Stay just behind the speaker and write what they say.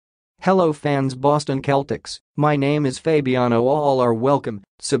Hello fans Boston Celtics, my name is Fabiano, all are welcome.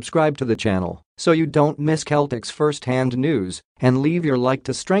 Subscribe to the channel so you don't miss Celtics first-hand news and leave your like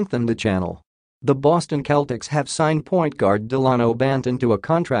to strengthen the channel. The Boston Celtics have signed point guard Dalano Banton to a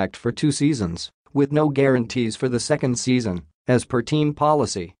contract for 2 seasons, with no guarantees for the second season, as per team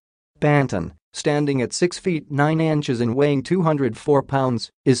policy. Banton, standing at 6 feet 9 inches and weighing 204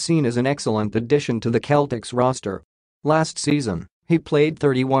 pounds, is seen as an excellent addition to the Celtics roster. Last season, he played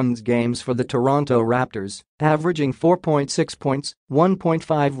 31 games for the Toronto Raptors, averaging 4.6 points,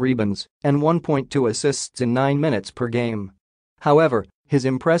 1.5 rebounds, and 1.2 assists in 9 minutes per game. However, his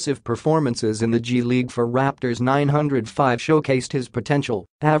impressive performances in the G League for Raptors 905 showcased his potential,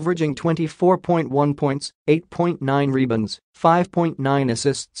 averaging 24.1 points, 8.9 rebounds, 5.9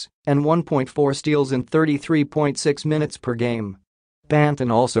 assists, and 1.4 steals in 33.6 minutes per game.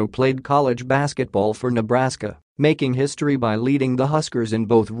 Banton also played college basketball for Nebraska, making history by leading the Huskers in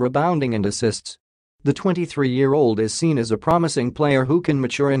both rebounding and assists. The 23-year-old is seen as a promising player who can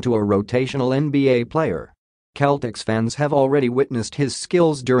mature into a rotational NBA player. Celtics fans have already witnessed his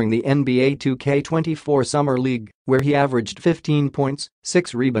skills during the NBA 2K24 Summer League, where he averaged 15 points,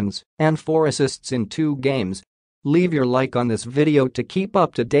 6 rebounds, and 4 assists in 2 games. Leave your like on this video to keep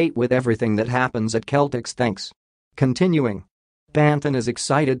up to date with everything that happens at Celtics. Thanks. Continuing. Banton is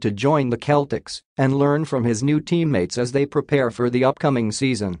excited to join the Celtics and learn from his new teammates as they prepare for the upcoming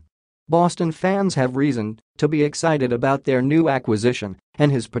season. Boston fans have reason to be excited about their new acquisition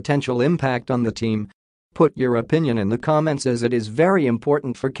and his potential impact on the team. Put your opinion in the comments, as it is very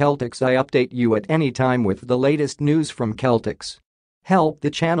important for Celtics. I update you at any time with the latest news from Celtics. Help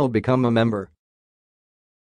the channel become a member